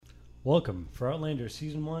Welcome for Outlander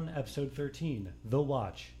Season 1, Episode 13, The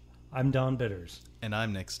Watch. I'm Don Bitters. And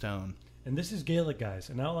I'm Nick Stone. And this is Gaelic Guys,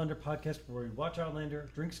 an Outlander podcast where we watch Outlander,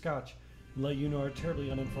 drink scotch, and let you know our terribly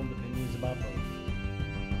uninformed opinions about both.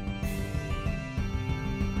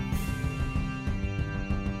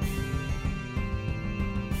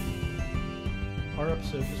 Our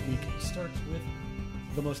episode this week starts with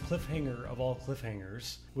the most cliffhanger of all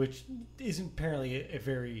cliffhangers, which isn't apparently a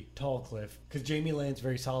very tall cliff, because Jamie lands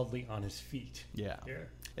very solidly on his feet. Yeah. Here.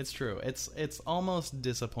 It's true. It's almost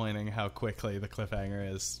disappointing how quickly the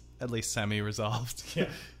cliffhanger is at least semi-resolved. Yeah.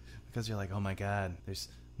 Because you're like, oh my god, there's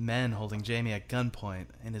men holding Jamie at gunpoint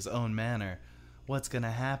in his own manner. What's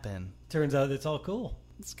gonna happen? Turns out it's all cool.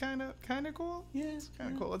 It's kind of cool. Yeah. It's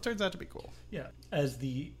kind of cool. It turns out to be cool. Yeah. As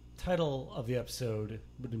the title of the episode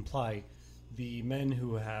would imply, the men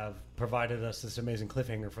who have provided us this amazing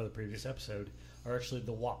cliffhanger for the previous episode are actually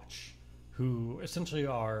the Watch, who essentially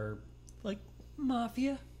are like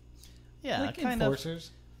mafia, Yeah, like kind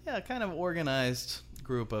enforcers. of organized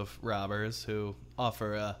group of robbers who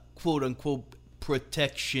offer a quote-unquote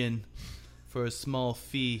protection for a small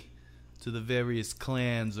fee to the various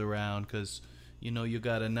clans around, because, you know, you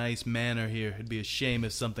got a nice manor here. It'd be a shame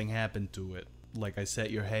if something happened to it. Like I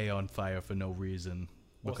set your hay on fire for no reason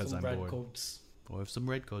because I'm bored. Redcoats. Or if some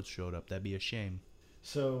redcoats showed up, that'd be a shame.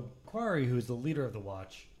 So Quarry, who is the leader of the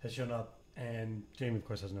Watch, has shown up, and Jamie, of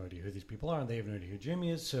course, has no idea who these people are, and they have no idea who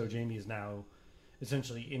Jamie is. So Jamie is now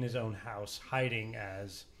essentially in his own house, hiding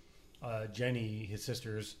as Jenny, his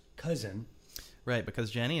sister's cousin. Right,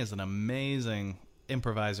 because Jenny is an amazing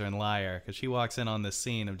improviser and liar, because she walks in on this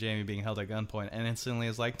scene of Jamie being held at gunpoint and instantly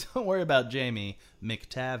is like, don't worry about Jamie,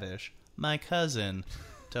 McTavish, my cousin.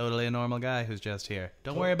 Totally a normal guy who's just here.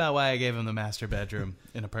 Don't worry about why I gave him the master bedroom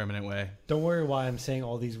in a permanent way. Don't worry why I'm saying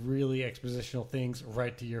all these really expositional things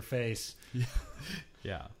right to your face.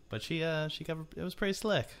 Yeah, but she covered, it was pretty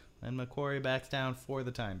slick, and McQuarrie backs down for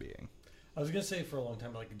the time being. I was gonna say for a long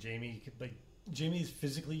time, like Jamie's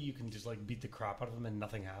physically, you can just like beat the crap out of him and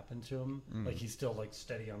nothing happened to him. Like he's still like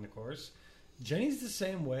steady on the course. Jenny's the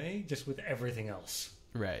same way, just with everything else.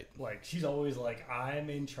 Right. Like she's always like, I'm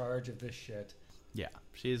in charge of this shit. Yeah,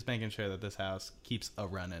 she's making sure that this house keeps a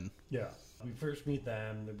running. Yeah. We first meet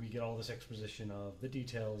them, we get all this exposition of the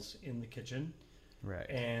details in the kitchen. Right.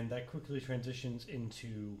 And that quickly transitions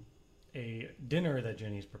into a dinner that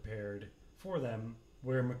Jenny's prepared for them,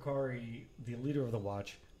 where Macquarie, the leader of the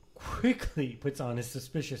Watch, quickly puts on his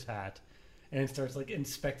suspicious hat and starts like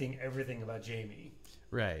inspecting everything about Jamie.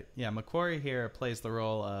 Right. Yeah, McQuarrie here plays the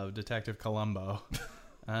role of Detective Columbo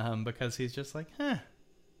because he's just like,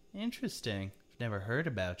 interesting. Never heard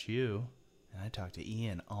about you, and I talk to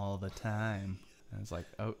Ian all the time. And it's like,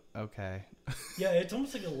 oh, okay. Yeah, it's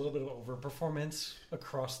almost like a little bit of overperformance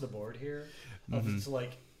across the board here. It's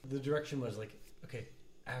like the direction was like, okay,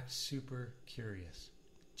 act super curious,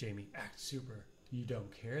 Jamie. Act super. You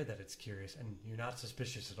don't care that it's curious, and you're not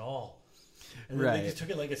suspicious at all. And then they just took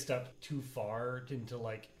it like a step too far into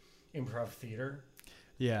like improv theater.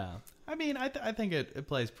 Yeah, I mean, I think it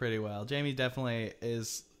plays pretty well. Jamie definitely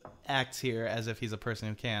acts here as if he's a person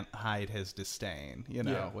who can't hide his disdain, you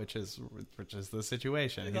know, which is the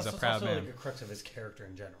situation. He's a proud man. That's like a crux of his character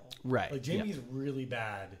in general. Right. Like Jamie's really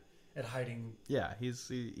bad at hiding. Yeah,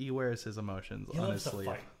 he wears his emotions on his sleeve.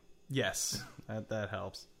 Fight. Yes, that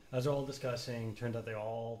helps. As they're all discussing, turns out they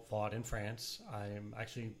all fought in France. I am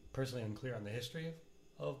actually personally unclear on the history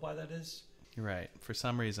of why that is. Right. For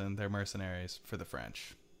some reason, they're mercenaries for the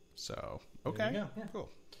French. So, okay. Yeah. Cool.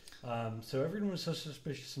 So everyone was so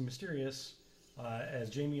suspicious and mysterious as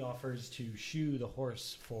Jamie offers to shoe the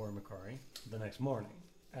horse for Macquarie the next morning.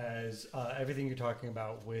 As everything you're talking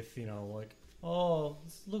about with, you know, like, oh,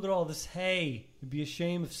 look at all this hay. It'd be a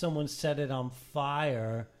shame if someone set it on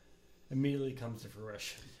fire. Immediately comes to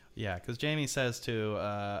fruition. Yeah, because Jamie says to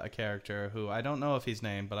a character who I don't know if he's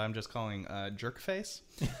named, but I'm just calling Jerkface.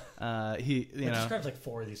 It describes like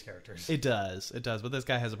 4 of these characters. It does, but this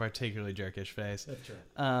guy has a particularly jerkish face. That's true.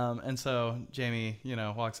 And so Jamie,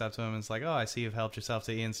 walks up to him and is like, "Oh, I see you've helped yourself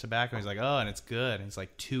to Ian's tobacco." He's like, "Oh, and it's good." And he's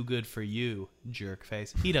like, "Too good for you,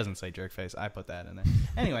 jerkface." He doesn't say jerkface. I put that in there.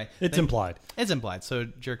 Anyway, it's implied. It's implied. So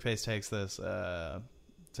jerkface takes this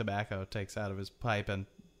tobacco, takes out of his pipe, and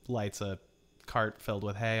lights a cart filled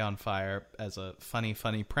with hay on fire as a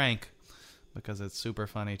funny prank, because it's super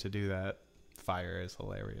funny to do that. Fire is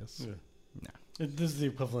hilarious. Yeah. No. This is the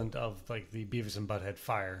equivalent of like the Beavis and Butthead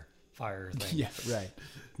fire thing. Yeah, right.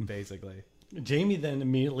 Basically. Jamie then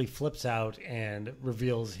immediately flips out and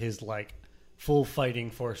reveals his like full fighting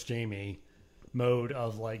force Jamie mode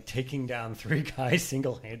of like taking down 3 guys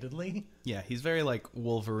single-handedly. Yeah, he's very like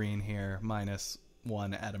Wolverine here, minus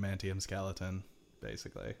one adamantium skeleton,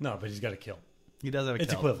 basically. No, but he's got a kill. He does have a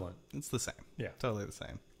It's kill. equivalent. It's the same. Yeah. Totally the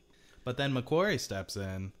same. But then Macquarie steps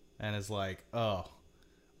in and is like, oh,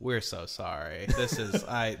 we're so sorry. This is,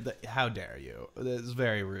 how dare you? This is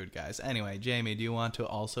very rude, guys. Anyway, Jamie, do you want to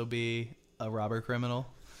also be a robber criminal?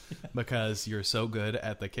 Because you're so good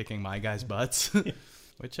at the kicking my guys' butts.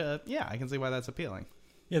 Which, yeah, I can see why that's appealing.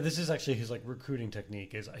 Yeah, this is actually his like recruiting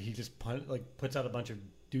technique. Is he just puts out a bunch of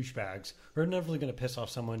douchebags who are never really going to piss off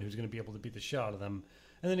someone who's going to be able to beat the shit out of them,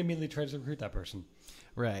 and then immediately tries to recruit that person.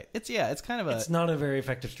 Right. It's kind of It's not a very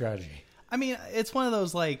effective strategy. I mean, it's one of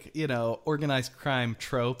those, like, you know, organized crime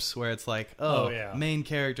tropes where it's like, main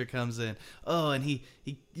character comes in, and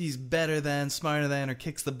he's better than, smarter than, or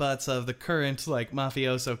kicks the butts of the current, like,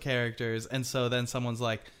 mafioso characters, and so then someone's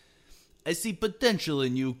like, I see potential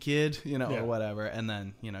in you, kid, you know, or whatever, and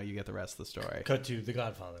then, you know, you get the rest of the story. Cut to The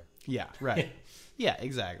Godfather. Yeah, right. Yeah,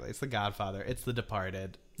 exactly. It's The Godfather. It's The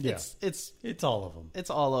Departed. Yeah. It's all of them. It's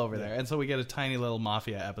all over there. And so we get a tiny little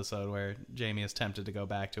mafia episode where Jamie is tempted to go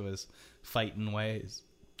back to his fighting ways.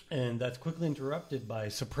 And that's quickly interrupted by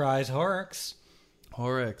surprise Horrocks.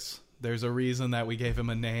 Horrocks. There's a reason that we gave him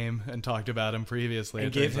a name and talked about him previously.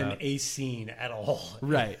 And gave him a scene at all.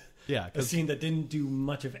 Right. Yeah. A scene that didn't do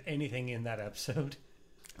much of anything in that episode.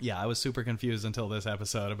 Yeah, I was super confused until this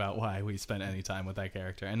episode about why we spent any time with that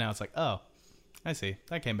character. And now it's like, oh, I see.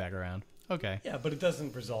 That came back around. Okay. Yeah, but it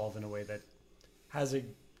doesn't resolve in a way that has a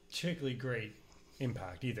particularly great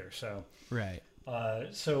impact either. So right.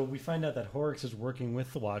 So we find out that Horrocks is working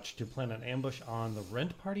with the Watch to plan an ambush on the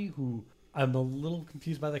Rent Party, who I'm a little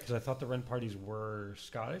confused by that because I thought the Rent Parties were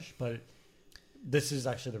Scottish, but this is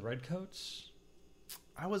actually the Redcoats.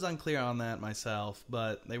 I was unclear on that myself,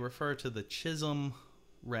 but they refer to the Chisholm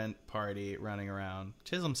Rent Party running around.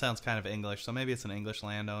 Chisholm sounds kind of English, so maybe it's an English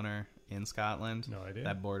landowner in Scotland. No idea.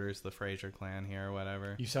 That borders the Fraser clan here or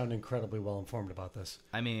whatever. You sound incredibly well informed about this.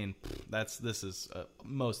 I mean, this is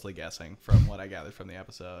mostly guessing from what I gathered from the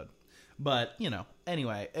episode. But, you know,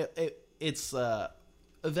 anyway, it's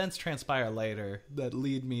events transpire later that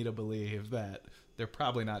lead me to believe that they're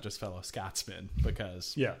probably not just fellow Scotsmen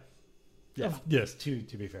because... Yeah. Yes, to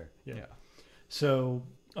be fair. Yeah. So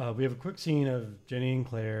we have a quick scene of Jenny and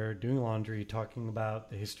Claire doing laundry, talking about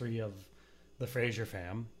the history of the Fraser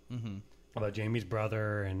fam, about Jamie's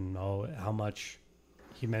brother and how much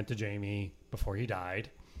he meant to Jamie before he died.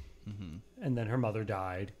 And then her mother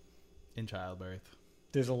died. In childbirth.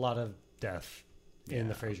 There's a lot of death in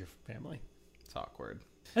the Fraser family. It's awkward.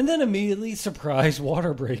 And then immediately, surprise,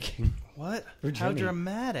 water breaking. What? How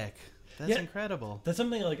dramatic. That's incredible. That's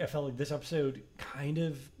something like I felt like this episode kind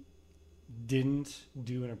of didn't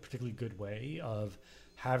do in a particularly good way of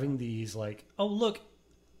having these like, oh, look,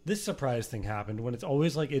 this surprise thing happened, when it's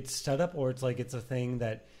always like it's set up or it's like it's a thing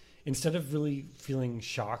that instead of really feeling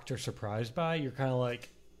shocked or surprised by, you're kind of like,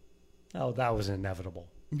 oh, that was inevitable.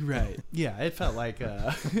 Right. Yeah, it felt like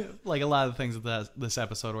like a lot of the things of this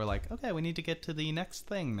episode were like, okay, we need to get to the next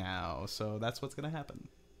thing now, so that's what's going to happen.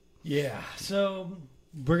 Yeah, so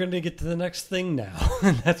we're going to get to the next thing now,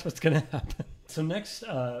 and that's what's going to happen. So next,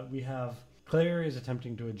 we have Claire is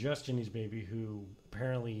attempting to adjust Jenny's baby, who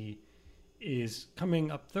apparently is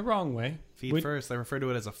coming up the wrong way. Feet first. They refer to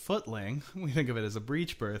it as a footling. We think of it as a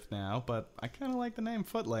breech birth now, but I kind of like the name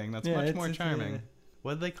footling. That's much more charming.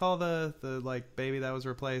 What did they call the like baby that was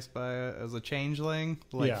replaced by as a changeling,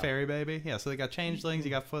 like fairy baby? Yeah, so they got changelings,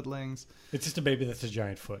 you got footlings. It's just a baby that's a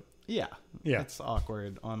giant foot. Yeah, it's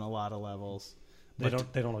awkward on a lot of levels. They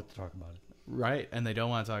don't like to talk about it, right? And they don't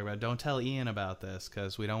want to talk about it. Don't tell Ian about this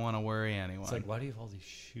because we don't want to worry anyone. It's like, why do you have all these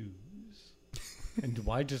shoes, and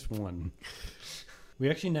why just one? We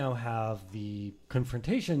actually now have the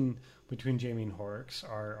confrontation between Jamie and Horrocks,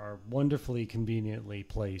 our wonderfully conveniently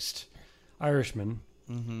placed Irishman.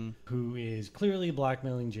 Who is clearly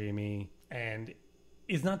blackmailing Jamie, and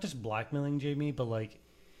is not just blackmailing Jamie, but like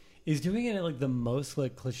is doing it in like the most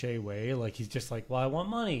like cliche way. Like he's just like, well, I want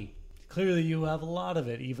money. Clearly you have a lot of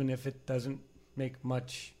it, even if it doesn't make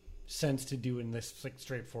much sense to do in this like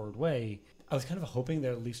straightforward way. I was kind of hoping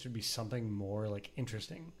there at least would be something more like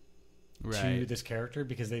interesting to this character,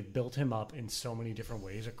 because they've built him up in so many different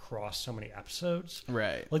ways across so many episodes.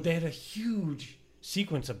 Right. Like they had a huge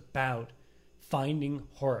sequence about finding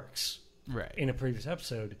Horrocks in a previous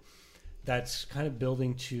episode that's kind of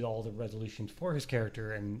building to all the resolutions for his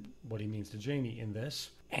character and what he means to Jamie in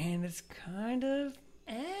this. And it's kind of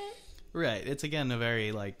Right. It's again a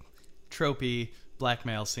very like tropey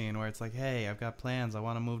blackmail scene where it's like, hey, I've got plans. I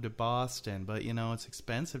want to move to Boston, but you know, it's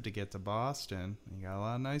expensive to get to Boston. You got a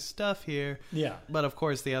lot of nice stuff here. Yeah. But of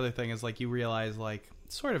course the other thing is like you realize like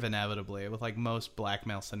sort of inevitably, with like most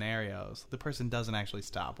blackmail scenarios, the person doesn't actually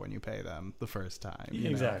stop when you pay them the first time.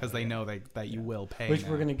 Exactly. Because they know that you will pay. Which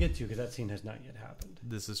now. we're going to get to, because that scene has not yet happened.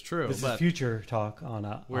 This is true. This but is future talk on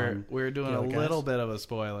we're doing a little bit of a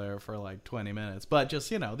spoiler for like 20 minutes. But just,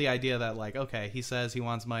 the idea that like, okay, he says he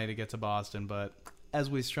wants money to get to Boston, but as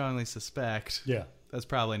we strongly suspect, that's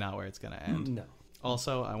probably not where it's going to end. No.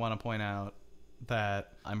 Also, I want to point out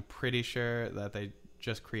that I'm pretty sure that they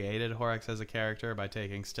just created Horrocks as a character by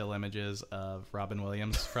taking still images of Robin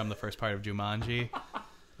Williams from the first part of Jumanji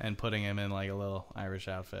and putting him in like a little Irish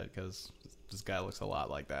outfit, because this guy looks a lot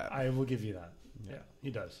like that. I will give you that. Yeah, he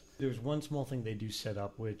does. There's one small thing they do set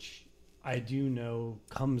up, which I do know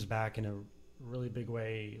comes back in a really big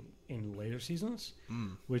way in later seasons,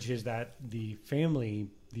 which is that the family,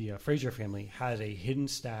 the Fraser family, has a hidden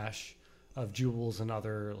stash of jewels and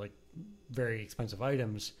other like very expensive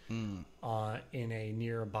items in a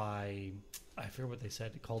nearby, I forget what they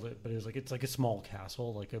said called it, but it's like a small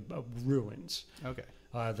castle, like a ruins. Okay.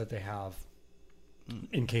 That they have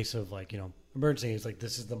in case of like emergency. It's like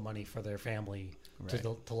this is the money for their family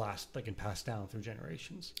to last, like, and pass down through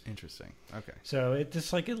generations. Interesting. Okay. So it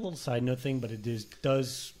just like a little side note thing, but it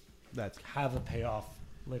does have a payoff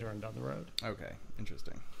later on down the road. Okay.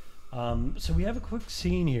 Interesting. So we have a quick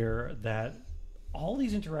scene here that all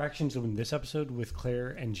these interactions in this episode with Claire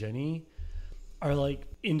and Jenny are like,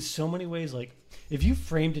 in so many ways, like if you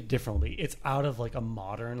framed it differently, it's out of like a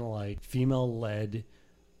modern, like female-led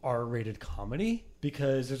R-rated comedy,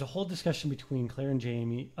 because there's a whole discussion between Claire and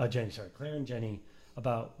Jenny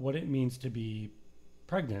about what it means to be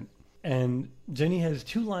pregnant. And Jenny has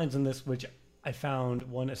two lines in this, which I found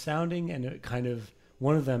one astounding and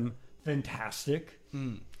one of them fantastic.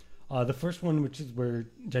 The first one, which is where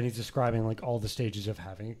Jenny's describing like all the stages of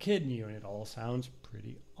having a kid in you, and it all sounds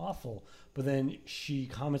pretty awful. But then she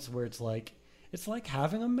comments where it's like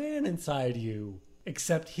having a man inside you,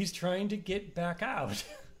 except he's trying to get back out.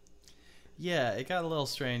 Yeah, it got a little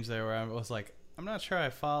strange there where I was like, I'm not sure I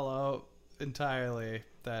follow entirely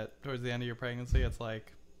that towards the end of your pregnancy, it's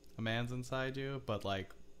like a man's inside you, but like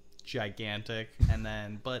gigantic.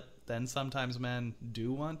 But then sometimes men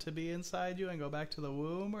do want to be inside you and go back to the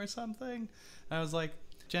womb or something. And I was like,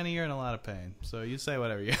 Jenny, you're in a lot of pain, so you say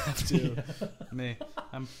whatever you have to. Me,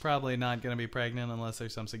 I'm probably not going to be pregnant unless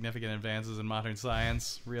there's some significant advances in modern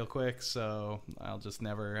science real quick, so I'll just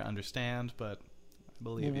never understand, but I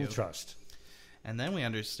believe you. We'll trust. And then we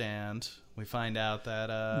understand, we find out that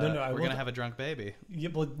we're going to have a drunk baby. Yeah,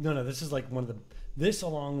 well, no, this is like this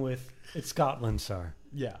along with, it's Scotland, sir.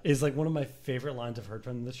 Yeah. Is like one of my favorite lines I've heard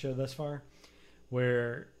from this show thus far,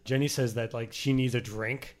 where Jenny says that like she needs a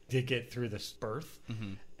drink to get through this birth.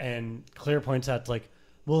 Mm-hmm. And Claire points out like,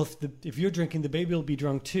 well, if you're drinking, the baby will be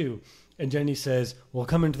drunk too. And Jenny says, well,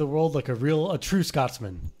 come into the world like a true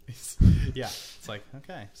Scotsman. Yeah. It's like,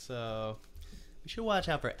 okay, so we should watch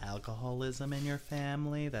out for alcoholism in your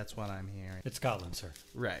family. That's what I'm hearing. It's Scotland, sir.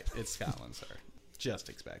 Right. It's Scotland, sir. Just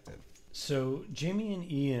expected. So Jamie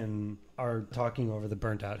and Ian are talking over the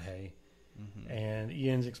burnt out hay. Mm-hmm. And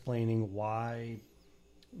Ian's explaining why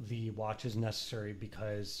the watch is necessary,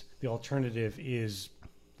 because the alternative is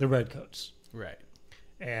the redcoats. Right.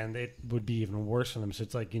 And it would be even worse for them. So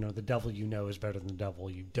it's like, the devil you know is better than the devil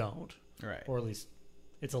you don't. Right. Or at least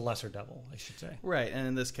it's a lesser devil, I should say. Right. And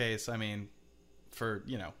in this case, I mean,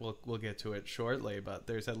 we'll get to it shortly, but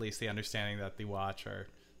there's at least the understanding that the watch are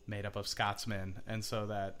made up of Scotsmen, and so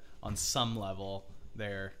that on some level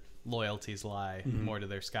their loyalties lie more to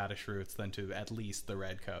their Scottish roots than to at least the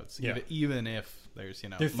redcoats. Yeah. Even if there's they're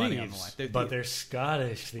money thieves, on the line, but they're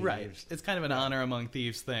Scottish thieves. Right. It's kind of an honor among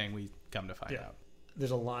thieves thing. We come to find out.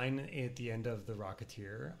 There's a line at the end of The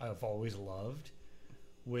Rocketeer I've always loved,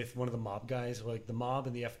 with one of the mob guys. Like the mob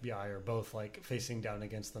and the FBI are both like facing down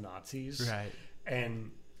against the Nazis. Right.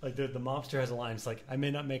 And like the mobster has a line. It's like, I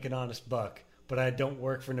may not make an honest buck, but I don't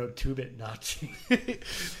work for no two-bit Nazi.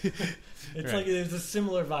 It's like there's a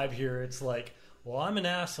similar vibe here. It's like, well, I'm an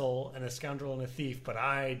asshole and a scoundrel and a thief, but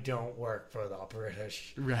I don't work for the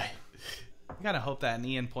British. Right. I kind of hope that, and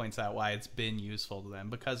Ian points out why it's been useful to them,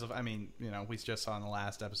 because of, we just saw in the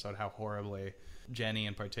last episode how horribly Jenny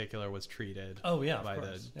in particular was treated by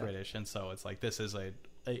the British, and so it's like this is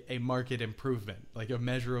a market improvement, like a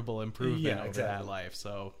measurable improvement over that life.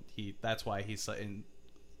 So that's why he's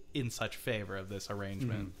in such favor of this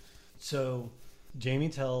arrangement. Mm-hmm. So Jamie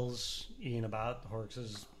tells Ian about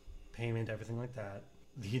Horrocks' payment, everything like that.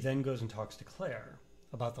 He then goes and talks to Claire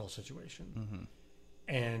about the whole situation. Mm-hmm.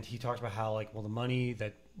 And he talks about how, like, well, the money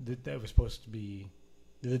that was supposed to be,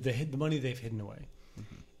 the money they've hidden away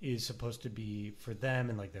is supposed to be for them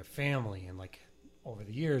and, like, their family and, like, over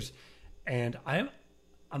the years. And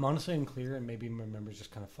I'm honestly unclear, and maybe my memory's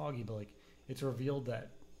just kind of foggy, but like it's revealed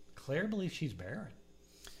that Claire believes she's barren,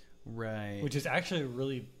 Right. which is actually a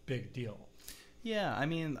really big deal. Yeah, I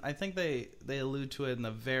mean, I think they allude to it in the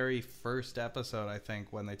very first episode, I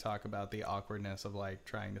think, when they talk about the awkwardness of, like,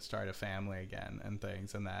 trying to start a family again and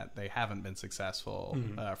things, and that they haven't been successful.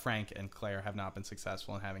 Frank and Claire have not been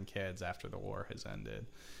successful in having kids after the war has ended,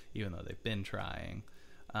 even though they've been trying.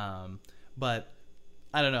 But,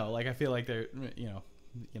 I don't know, like, I feel like they're,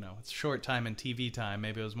 it's short time in TV time.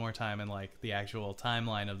 Maybe it was more time in, like, the actual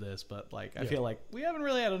timeline of this, but, like, I feel like we haven't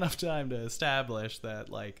really had enough time to establish that,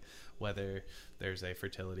 like, whether there's a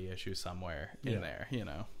fertility issue somewhere in there,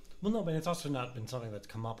 Well, no, but it's also not been something that's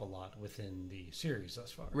come up a lot within the series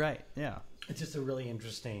thus far. Right, yeah. It's just a really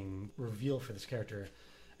interesting reveal for this character.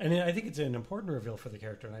 And I think it's an important reveal for the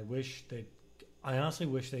character, and I honestly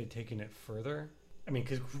wish they'd taken it further. I mean,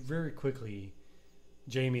 because very quickly,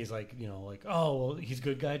 Jamie's like, oh, well, he's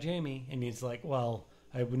good guy Jamie. And he's like, well,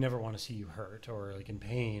 I would never want to see you hurt or, like, in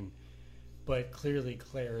pain. But clearly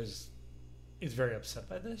Claire is very upset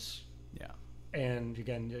by this. Yeah. And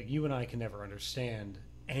again, like, you and I can never understand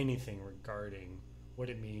anything regarding what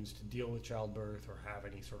it means to deal with childbirth or have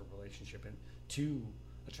any sort of relationship to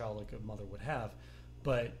a child like a mother would have.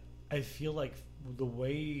 But I feel like the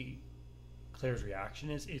way Claire's reaction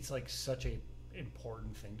is, it's like such a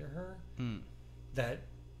important thing to her that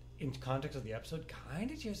in context of the episode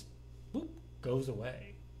kind of just goes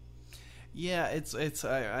away. Yeah,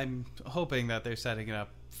 I'm hoping that they're setting it up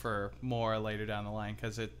for more later down the line,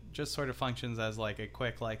 because it just sort of functions as like a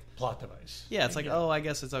quick, like, plot device. Yeah, it's like, oh, I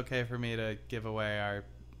guess it's okay for me to give away our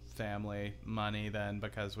family money then,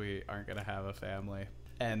 because we aren't going to have a family.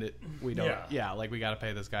 And we don't, like, we got to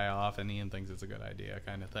pay this guy off, and Ian thinks it's a good idea,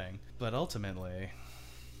 kind of thing. But ultimately,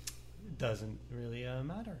 it doesn't really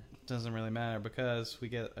matter. It doesn't really matter, because we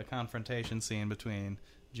get a confrontation scene between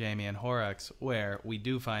Jamie and Horrocks, where we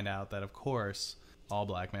do find out that, of course, all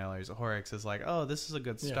blackmailers, Horrocks is like, oh, this is a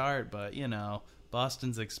good start, but,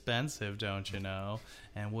 Boston's expensive, don't you know?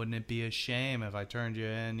 And wouldn't it be a shame if I turned you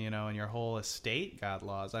in, and your whole estate got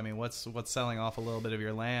lost? I mean, what's selling off a little bit of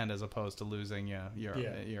your land as opposed to losing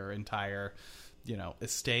your entire,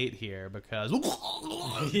 estate here because...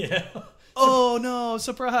 Yeah. Oh, no,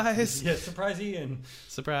 surprise! Yeah, surprise Ian.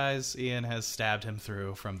 Surprise, Ian has stabbed him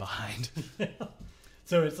through from behind.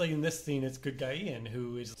 So it's like in this scene, it's good guy Ian,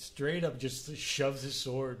 who is straight up just shoves his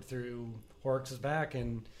sword through Horrocks' back,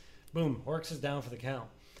 and boom, Horrocks is down for the count.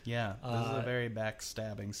 Yeah, this is a very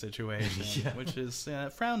backstabbing situation, which is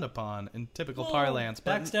frowned upon in typical parlance.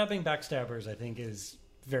 But Backstabbers, I think, is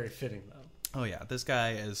very fitting, though. Oh, yeah, this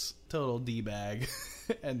guy is total D-bag,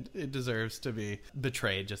 and it deserves to be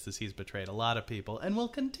betrayed just as he's betrayed a lot of people, and will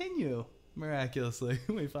continue, miraculously,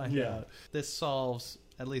 we find out. This solves,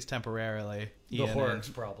 at least temporarily, the Horrocks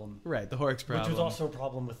problem. Right, the Horrocks problem. Which was also a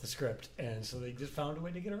problem with the script, and so they just found a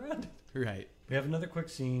way to get around it. Right. We have another quick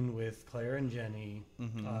scene with Claire and Jenny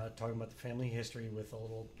talking about the family history with a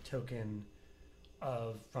little token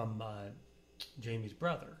from Jamie's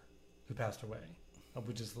brother, who passed away,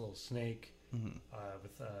 which is a little snake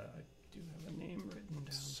with, I do have a name written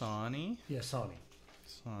down. Sawney? Yeah, Sawney.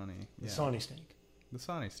 Sawney. The Sawney snake. The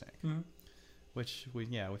Sawney snake. Which, we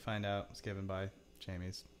find out was given by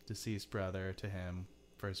Jamie's deceased brother to him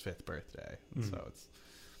for his 5th birthday. So it's...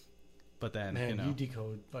 But then, Man, you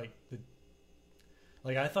decode, like,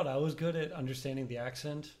 I thought I was good at understanding the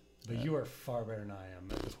accent, but you are far better than I am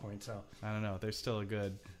at this point, so... I don't know. There's still a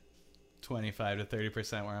good 25 to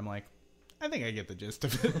 30% where I'm like, I think I get the gist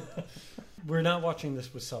of it. We're not watching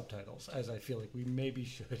this with subtitles, as I feel like we maybe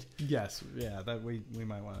should. Yes, yeah, that we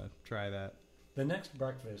might want to try that. The next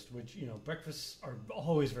breakfast, which, breakfasts are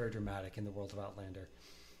always very dramatic in the world of Outlander.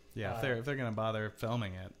 Yeah, if they're going to bother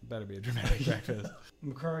filming it, better be a dramatic breakfast.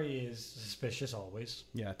 McCrory is suspicious always.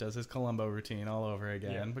 Yeah, does his Columbo routine all over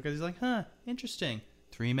again because he's like, interesting.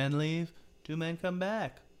 3 men leave, 2 men come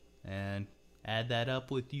back. And add that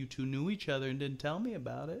up with you 2 knew each other and didn't tell me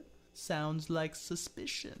about it. Sounds like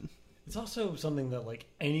suspicion. It's also something that, like,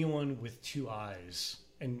 anyone with 2 eyes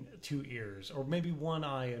and 2 ears, or maybe 1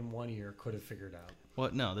 eye and 1 ear, could have figured out.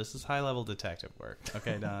 What? No, this is high-level detective work.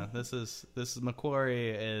 Okay, Don. This is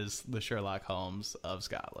Macquarie is the Sherlock Holmes of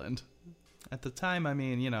Scotland. At the time, I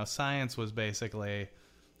mean, science was basically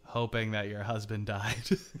hoping that your husband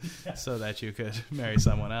died so that you could marry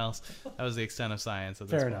someone else. That was the extent of science at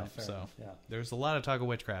this point. Fair enough, yeah. There's a lot of talk of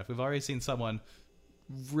witchcraft. We've already seen someone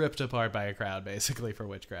ripped apart by a crowd, basically, for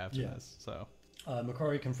witchcraft. Yeah. In this, so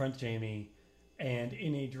McCrory confronts Jamie, and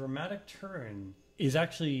in a dramatic turn, is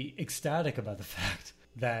actually ecstatic about the fact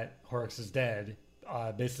that Horrocks is dead,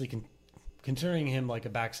 basically considering him like a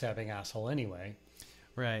backstabbing asshole anyway.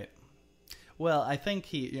 Right. Well, I think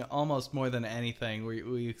he almost more than anything,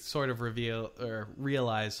 we sort of reveal or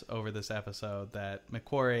realize over this episode that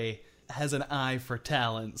McQuarrie has an eye for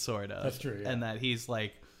talent, sort of. That's true, yeah. And that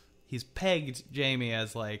he's pegged Jamie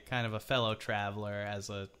as like kind of a fellow traveler, as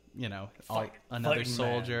a another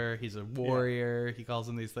soldier. Man. He's a warrior. Yeah. He calls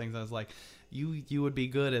him these things. And I was like, you would be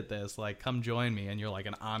good at this. Like, come join me. And you're like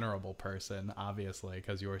an honorable person, obviously,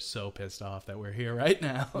 because you are so pissed off that we're here right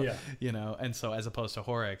now. Yeah. And so as opposed to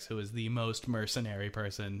Horrocks, who is the most mercenary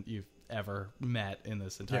person you've ever met in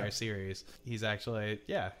this entire series, he's actually,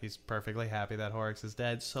 he's perfectly happy that Horrocks is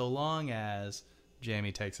dead, so long as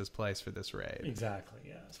Jamie takes his place for this raid. Exactly,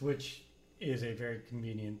 yes. Which is a very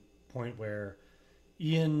convenient point where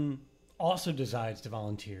Ian also decides to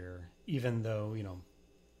volunteer, even though,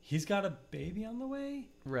 he's got a baby on the way.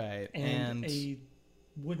 Right. And a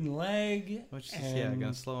wooden leg. Which is, going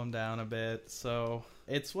to slow him down a bit. So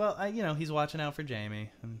it's, he's watching out for Jamie.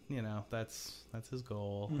 And, that's his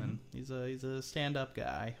goal. Mm-hmm. And he's a stand-up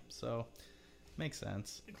guy. So makes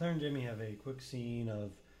sense. Claire and Jamie have a quick scene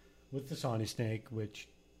with the Sawney Snake, which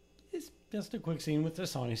is just a quick scene with the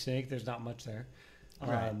Sawney Snake. There's not much there.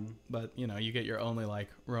 Right. But, you get your only,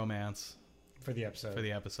 romance for the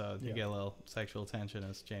episode. You get a little sexual tension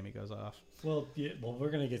as Jamie goes off. Well, we're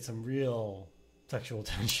going to get some real sexual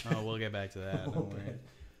tension. Oh, we'll get back to that. Don't worry.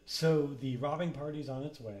 So the robbing party's on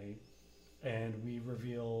its way, and we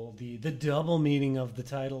reveal the double meaning of the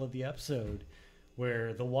title of the episode,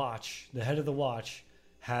 where the head of the watch,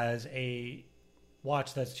 has a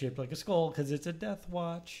watch that's shaped like a skull because it's a death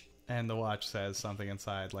watch. And the watch says something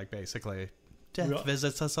inside, like basically, death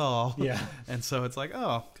visits us all. Yeah. And so it's like,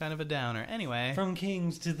 oh, kind of a downer. Anyway. From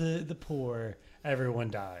kings to the poor,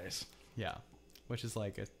 everyone dies. Yeah. Which is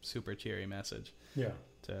like a super cheery message. Yeah.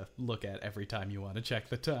 To look at every time you want to check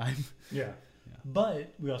the time. Yeah.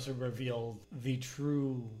 But we also reveal the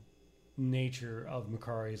true nature of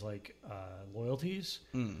Makarie's loyalties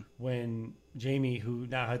when Jamie, who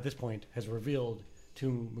now at this point has revealed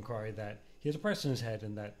to Makarrie that he has a price on his head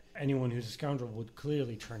and that anyone who's a scoundrel would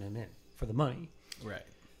clearly turn him in for the money. Right.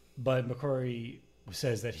 But Makarrie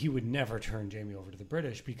says that he would never turn Jamie over to the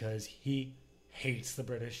British because he hates the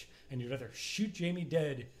British and he'd rather shoot Jamie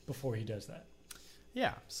dead before he does that.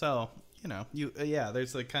 Yeah. So,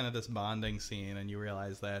 there's kind of this bonding scene and you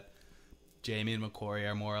realize that Jamie and McQuarrie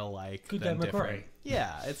are more alike than different.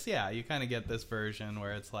 Yeah, you kind of get this version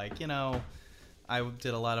where it's like, I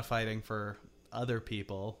did a lot of fighting for other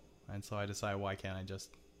people, and so I decided, why can't I just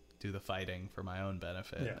do the fighting for my own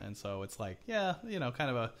benefit? Yeah. And so it's like, kind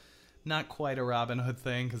of a, not quite a Robin Hood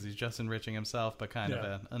thing, because he's just enriching himself, but kind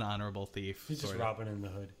of an honorable thief. He's just Robin in the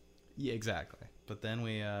Hood. Yeah, exactly. But then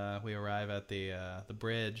we arrive at the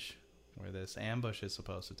bridge where this ambush is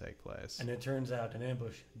supposed to take place. And it turns out an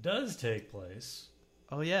ambush does take place.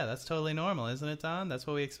 Oh, yeah, that's totally normal, isn't it, Don? That's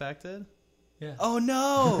what we expected? Yeah. Oh,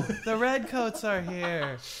 no! The Redcoats are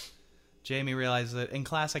here! Jamie realizes that, in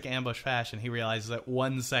classic ambush fashion, he realizes that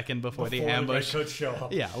 1 second before the ambush... the Redcoats show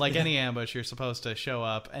up. Yeah, any ambush, you're supposed to show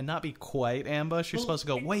up and not be quite ambush. You're supposed to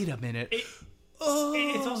go, wait a minute.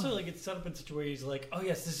 It's also it's set up in such a way he's like, oh,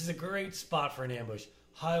 yes, this is a great spot for an ambush.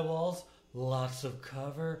 High walls... lots of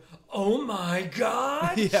cover. Oh my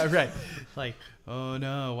God! Yeah, right. Like, oh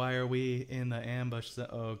no, why are we in the ambush?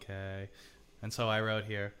 Okay. And so I wrote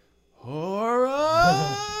here,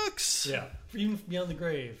 Horrocks! Yeah. Even beyond the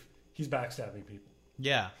grave, he's backstabbing people.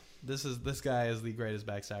 Yeah. This guy is the greatest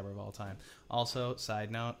backstabber of all time. Also,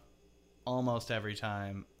 side note, almost every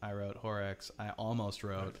time I wrote Horrocks, I almost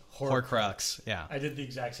wrote Horcrux. Yeah. I did the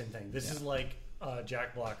exact same thing. This is like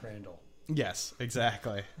Jack Black Randall. Yes,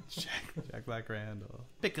 exactly. Jack Black Randall.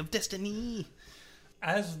 Pick of Destiny.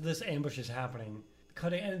 As this ambush is happening,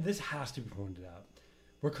 and this has to be pointed out,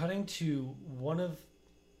 we're cutting to one of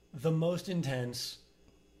the most intense,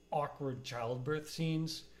 awkward childbirth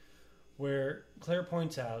scenes where Claire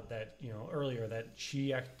points out that, earlier that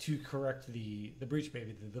she, to correct the breech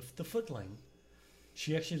baby, the footling,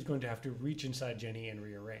 she actually is going to have to reach inside Jenny and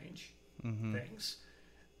rearrange things.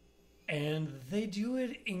 And they do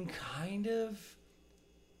it in kind of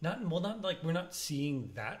not like we're not seeing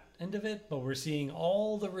that end of it, but we're seeing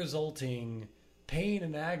all the resulting pain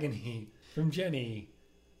and agony from Jenny.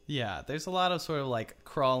 Yeah, there's a lot of sort of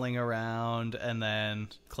crawling around and then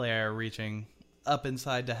Claire reaching up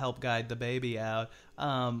inside to help guide the baby out,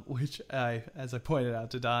 which as I pointed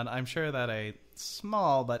out to Don, I'm sure that a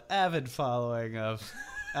small but avid following of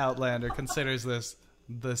Outlander considers this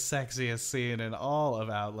the sexiest scene in all of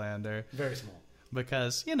Outlander. Very small.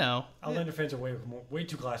 Because, Outlander fans are way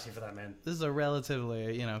too classy for that, man. This is a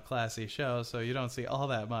relatively, classy show, so you don't see all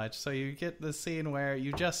that much. So you get the scene where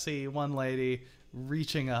you just see one lady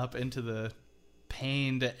reaching up into the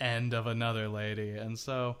pained end of another lady. And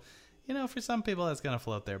so, for some people that's going to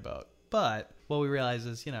float their boat. But what we realize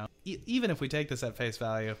is, even if we take this at face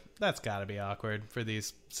value, that's got to be awkward for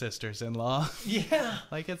these sisters-in-law. Yeah.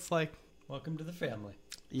 It's like... Welcome to the family.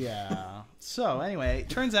 Yeah. So, anyway,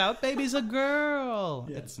 turns out baby's a girl.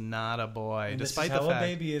 Yeah. It's not a boy. And Despite this is the how fact... a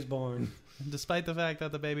baby is born. Despite the fact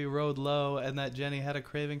that the baby rode low and that Jenny had a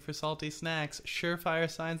craving for salty snacks, surefire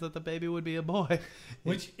signs that the baby would be a boy.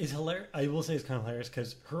 Which is hilarious. I will say it's kind of hilarious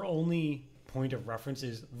because her only point of reference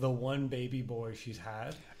is the one baby boy she's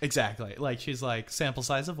had. Exactly. She's like, sample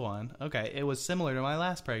size of 1. Okay, it was similar to my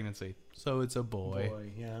last pregnancy, so it's a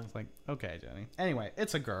boy. Yeah. It's like, okay, Jenny. Anyway,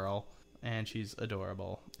 it's a girl, and she's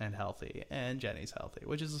adorable and healthy, and Jenny's healthy,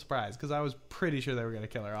 which is a surprise, because I was pretty sure they were going to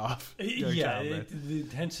kill her off. Yeah, the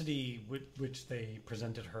intensity with which they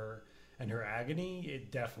presented her and her agony,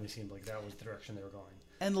 it definitely seemed like that was the direction they were going.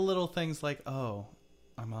 And the little things like, oh,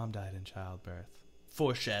 our mom died in childbirth.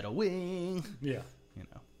 Foreshadowing. Yeah.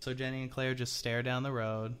 So Jenny and Claire just stare down the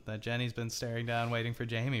road that Jenny's been staring down waiting for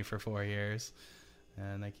Jamie for 4 years.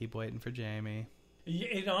 And they keep waiting for Jamie.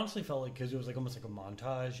 It honestly felt like, because it was almost like a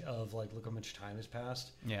montage of look how much time has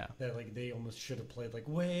passed. Yeah. That they almost should have played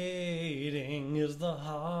waiting is the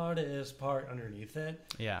hardest part underneath it.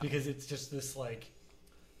 Yeah. Because it's just this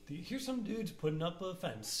here's some dudes putting up a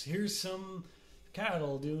fence. Here's some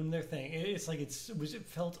cattle doing their thing. It's it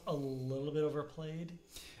felt a little bit overplayed.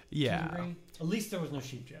 Yeah. At least there was no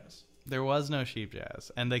sheep jazz. There was no sheep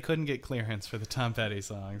jazz, and they couldn't get clearance for the Tom Petty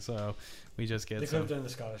song, so we just get They could have done the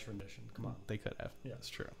Scottish rendition. Come on. They could have. Yeah. It's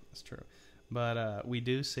true. But we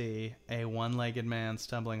do see a one-legged man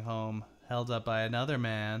stumbling home, held up by another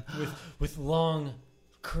man. With long,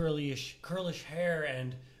 curlish hair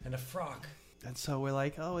and a frock. And so we're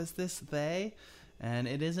like, oh, is this they? And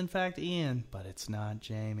it is, in fact, Ian, but it's not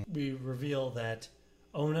Jamie. We reveal that,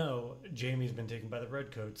 oh no, Jamie's been taken by the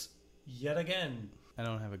Redcoats yet again. I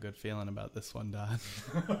don't have a good feeling about this one, Don.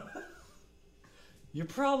 You're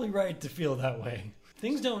probably right to feel that way.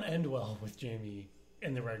 Things don't end well with Jamie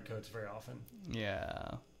and the Redcoats very often.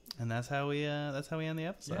 Yeah, and that's how we end the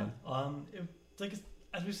episode. Yeah.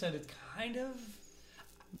 As we said, it's kind of,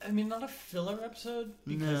 not a filler episode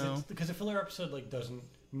because a filler episode doesn't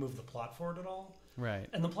move the plot forward at all. Right.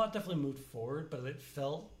 And the plot definitely moved forward, but it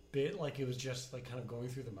felt a bit like it was just kind of going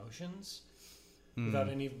through the motions without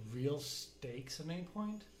any real stakes at any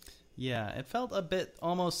point. Yeah, it felt a bit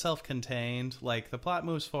almost self-contained. The plot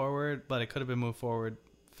moves forward, but it could have been moved forward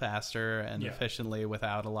faster and efficiently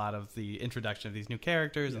without a lot of the introduction of these new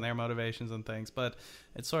characters and their motivations and things. But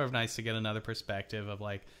it's sort of nice to get another perspective of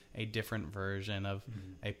a different version of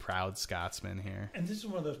a proud Scotsman here. And this is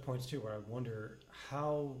one of those points too where I wonder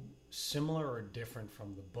how similar or different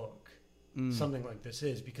from the book something like this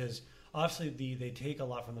is, because obviously they take a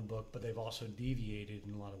lot from the book, but they've also deviated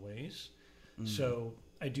in a lot of ways. So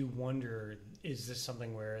I do wonder, is this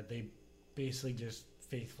something where they basically just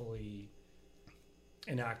faithfully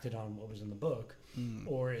enacted on what was in the book,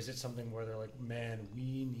 or is it something where they're like, man,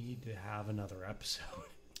 we need to have another episode?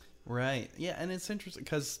 Right. Yeah, and it's interesting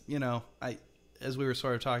because, as we were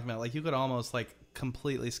sort of talking about, you could almost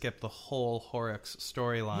completely skip the whole Horrocks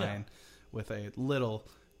storyline with a little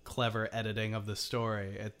clever editing of the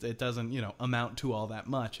story. It doesn't, amount to all that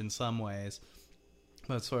much in some ways.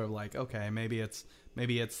 But it's sort of okay, maybe it's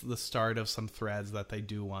the start of some threads that they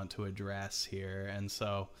do want to address here. And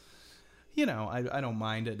so, I don't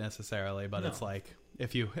mind it necessarily, but it's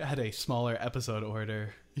if you had a smaller episode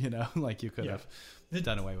order, you could have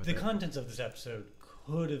done away with it. The contents of this episode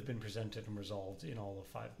could have been presented and resolved in all of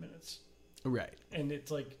 5 minutes. Right. And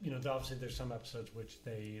it's obviously there's some episodes which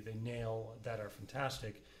they nail that are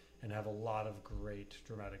fantastic and have a lot of great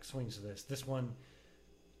dramatic swings to this. This one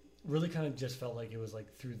really kind of just felt like it was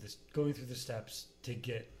going through the steps to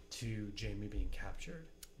get to Jamie being captured.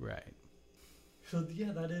 Right. So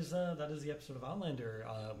yeah, that is the episode of Outlander.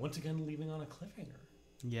 Once again, leaving on a cliffhanger.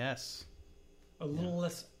 Yes. A little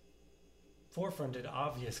less forefronted,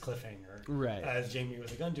 obvious cliffhanger. Right. As Jamie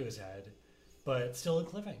with a gun to his head, but still a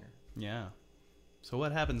cliffhanger. Yeah. So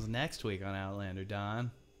what happens next week on Outlander,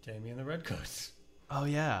 Don? Jamie and the Redcoats. Oh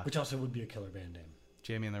yeah. Which also would be a killer band name.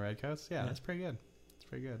 Jamie and the Redcoats? Yeah, that's pretty good. It's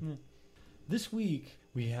pretty good. Yeah. This week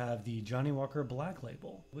we have the Johnny Walker Black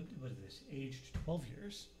Label. What is this? Aged 12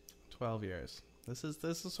 years. 12 years. This is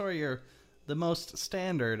sort of the most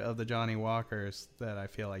standard of the Johnny Walkers that I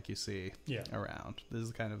feel like you see around. This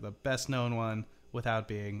is kind of the best known one without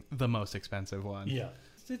being the most expensive one. Yeah.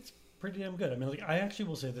 It's pretty damn good. I mean, like, I actually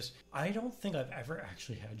will say this. I don't think I've ever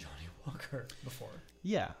actually had Johnny Walker before.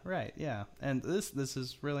 Yeah, right, yeah. And this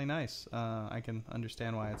is really nice. I can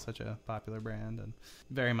understand why it's such a popular brand and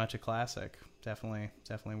very much a classic. Definitely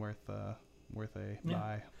worth a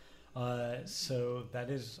buy. So that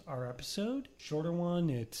is our episode. Shorter one.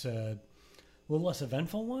 It's a little less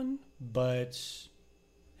eventful one, but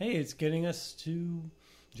hey, it's getting us to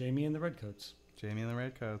Jamie and the Redcoats. Jamie and the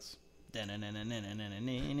Redcoats.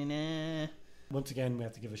 Once again, we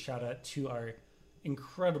have to give a shout out to our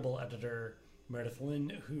incredible editor, Meredith Lynn,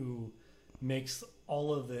 who makes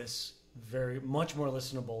all of this very much more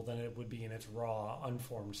listenable than it would be in its raw,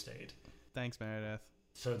 unformed state. Thanks, Meredith.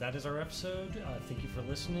 So that is our episode. Thank you for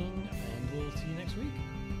listening, and we'll see you next week.